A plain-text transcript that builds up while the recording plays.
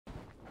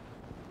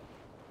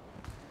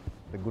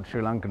The good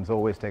Sri Lankans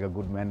always take a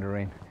good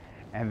Mandarin.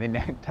 And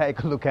then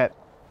take a look at...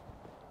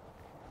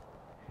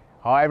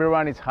 Hi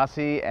everyone, it's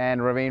Hussey and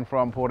Raveen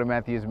from Port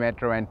Matthews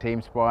Metro and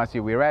Team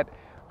Spicy. We're at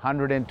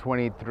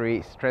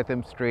 123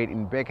 Streatham Street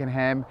in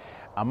Beckenham.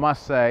 I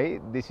must say,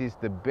 this is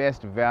the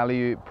best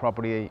value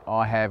property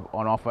I have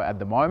on offer at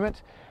the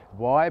moment.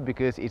 Why?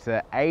 Because it's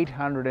a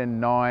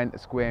 809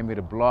 square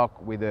meter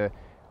block with a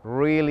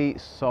really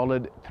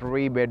solid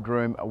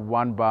 3-bedroom,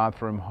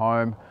 1-bathroom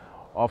home,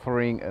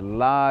 offering a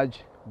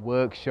large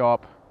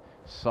workshop,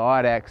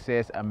 side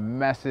access, a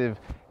massive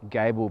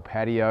gable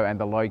patio, and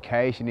the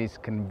location is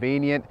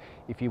convenient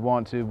if you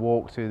want to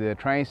walk to the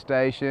train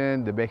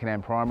station, the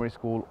Beckenham Primary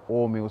School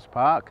or Mills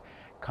Park.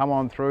 Come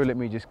on through, let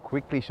me just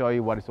quickly show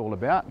you what it's all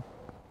about.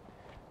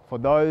 For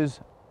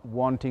those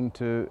wanting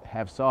to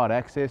have side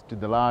access to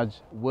the large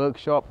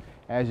workshop,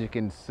 as you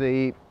can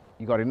see,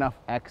 you got enough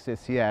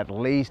access here, at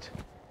least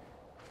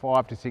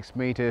 5 to 6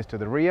 meters to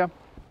the rear.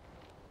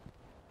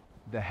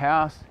 The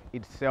house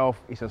itself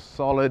is a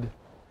solid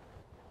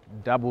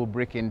double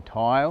brick and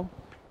tile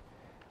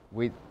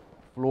with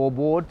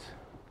floorboards,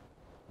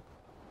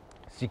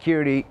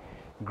 security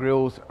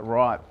grills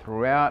right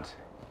throughout,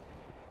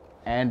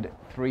 and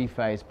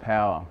 3-phase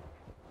power.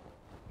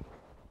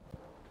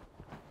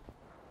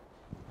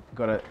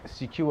 Got a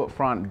secure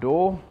front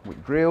door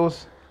with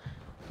grills,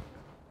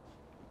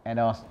 and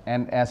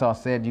as I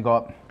said, you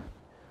got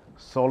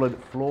solid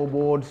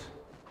floorboards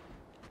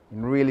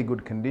in really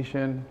good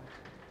condition,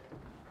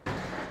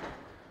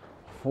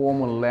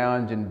 formal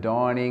lounge and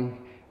dining,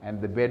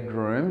 and the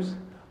bedrooms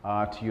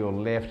are to your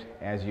left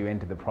as you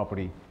enter the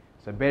property.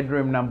 So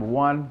bedroom number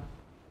 1,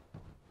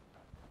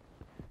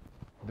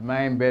 the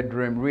main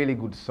bedroom, really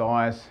good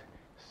size,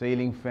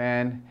 ceiling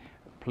fan,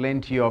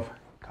 plenty of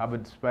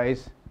cupboard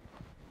space.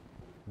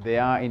 They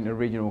are in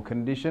original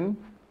condition,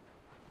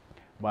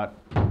 but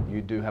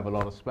you do have a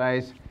lot of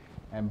space,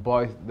 and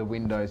both the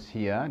windows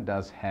here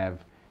does have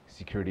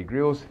security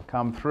grills.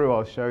 Come through,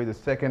 I'll show you the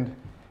second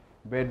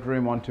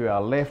bedroom onto our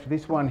left.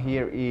 This one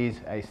here is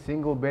a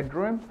single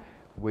bedroom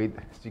with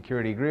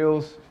security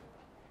grills,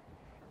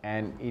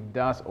 and it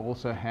does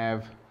also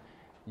have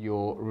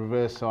your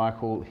reverse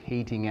cycle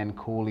heating and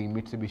cooling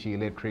Mitsubishi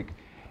electric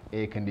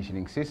air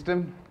conditioning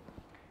system,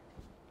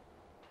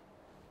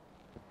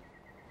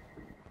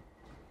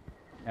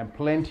 and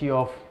plenty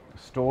of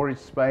storage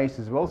space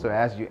as well. So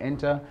as you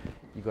enter,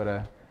 you've got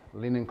a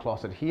linen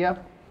closet here.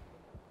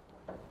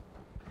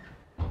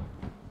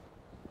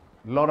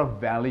 A lot of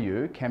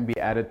value can be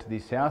added to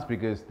this house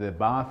because the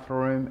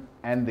bathroom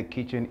and the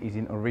kitchen is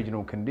in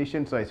original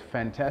condition, so it's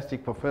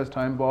fantastic for first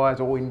home buyers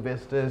or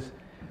investors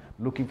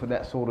looking for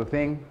that sort of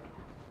thing.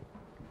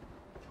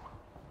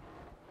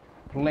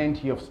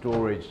 Plenty of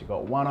storage. You've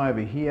got one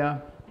over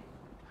here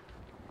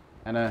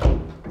and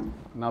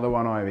another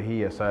one over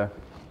here, so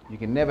you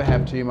can never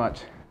have too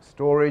much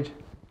storage.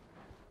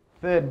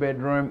 Third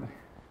bedroom,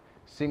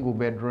 single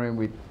bedroom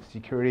with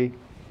security,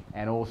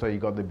 and also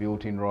you've got the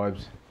built-in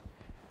robes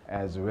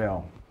as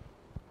well.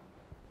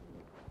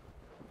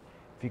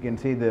 If you can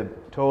see, the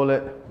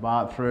toilet,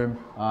 bathroom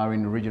are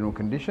in original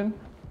condition.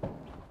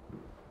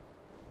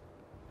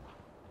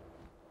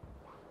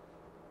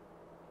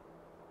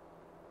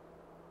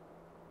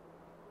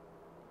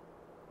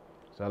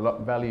 So a lot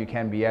of value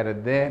can be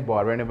added there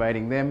by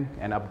renovating them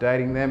and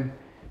updating them.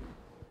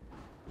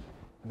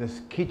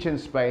 This kitchen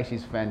space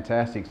is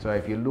fantastic, so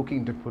if you're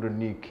looking to put a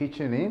new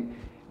kitchen in,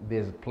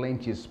 there's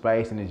plenty of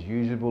space and it's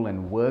usable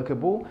and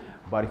workable.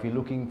 But if you're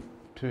looking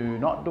to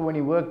not do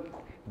any work,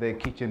 the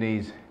kitchen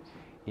is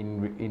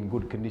in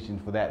good condition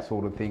for that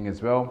sort of thing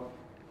as well.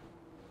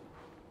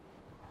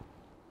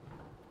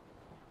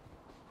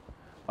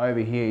 Over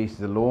here is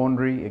the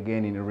laundry,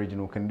 again in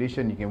original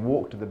condition. You can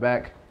walk to the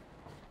back.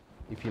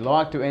 If you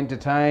like to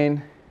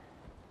entertain,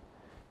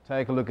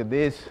 take a look at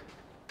this.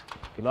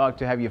 If you like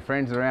to have your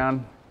friends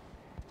around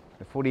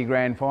the footy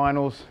grand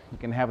finals, you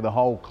can have the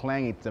whole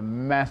clang. It's a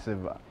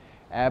massive,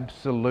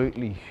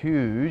 absolutely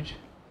huge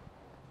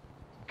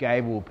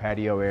gable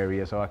patio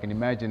area, so I can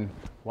imagine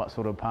what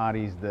sort of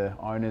parties the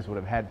owners would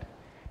have had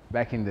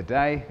back in the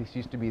day. This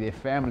used to be their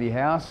family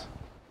house.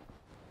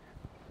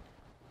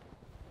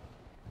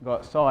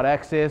 Got side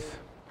access,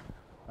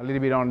 a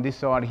little bit on this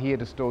side here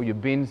to store your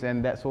bins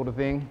and that sort of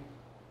thing.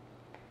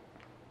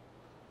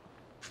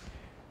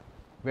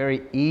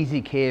 Very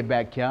easy care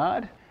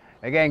backyard.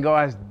 Again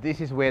guys, this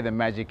is where the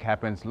magic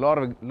happens. A lot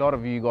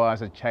of you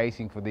guys are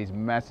chasing for these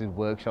massive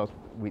workshops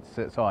with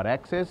side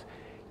access.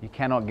 You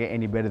cannot get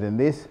any better than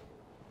this.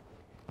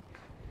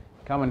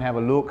 Come and have a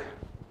look.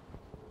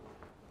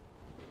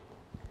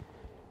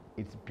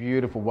 It's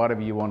beautiful.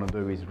 Whatever you want to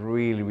do is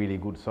really, really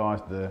good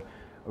size. The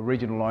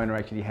original owner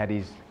actually had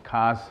his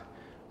cars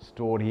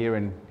stored here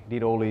and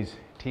did all his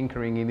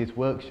tinkering in this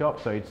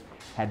workshop, so it's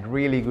had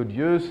really good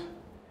use.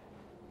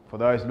 For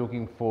those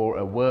looking for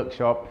a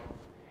workshop,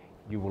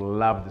 you will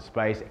love the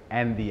space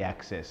and the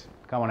access.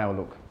 Come on, have a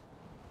look.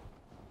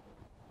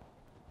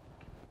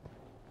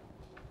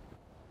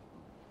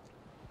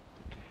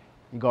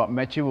 You got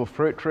mature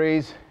fruit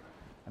trees,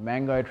 a a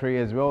mango tree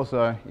as well.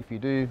 So if you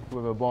do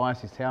whoever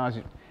buys this house,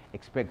 you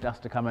expect us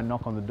to come and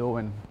knock on the door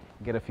and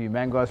get a few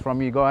mangoes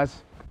from you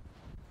guys.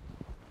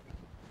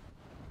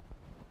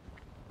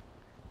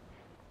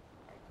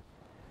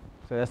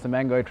 So that's the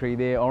mango tree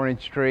there,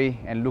 orange tree,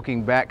 and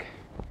looking back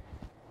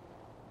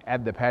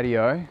at the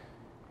patio,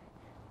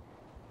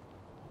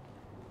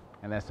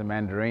 and that's the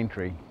mandarin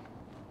tree.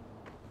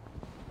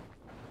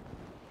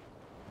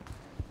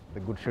 The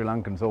good Sri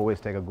Lankans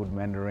always take a good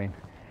mandarin.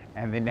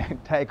 And then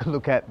take a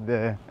look at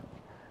the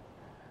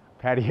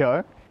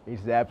patio.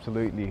 It's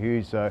absolutely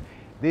huge. So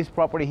this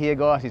property here,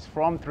 guys, is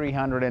from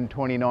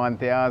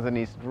 329,000.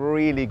 It's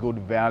really good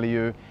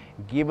value.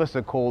 Give us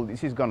a call.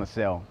 This is going to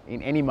sell.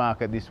 In any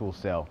market, this will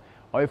sell.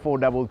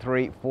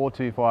 0433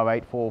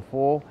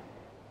 425844.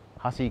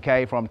 Hussey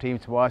K from Team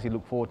Spicy.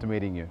 Look forward to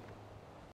meeting you.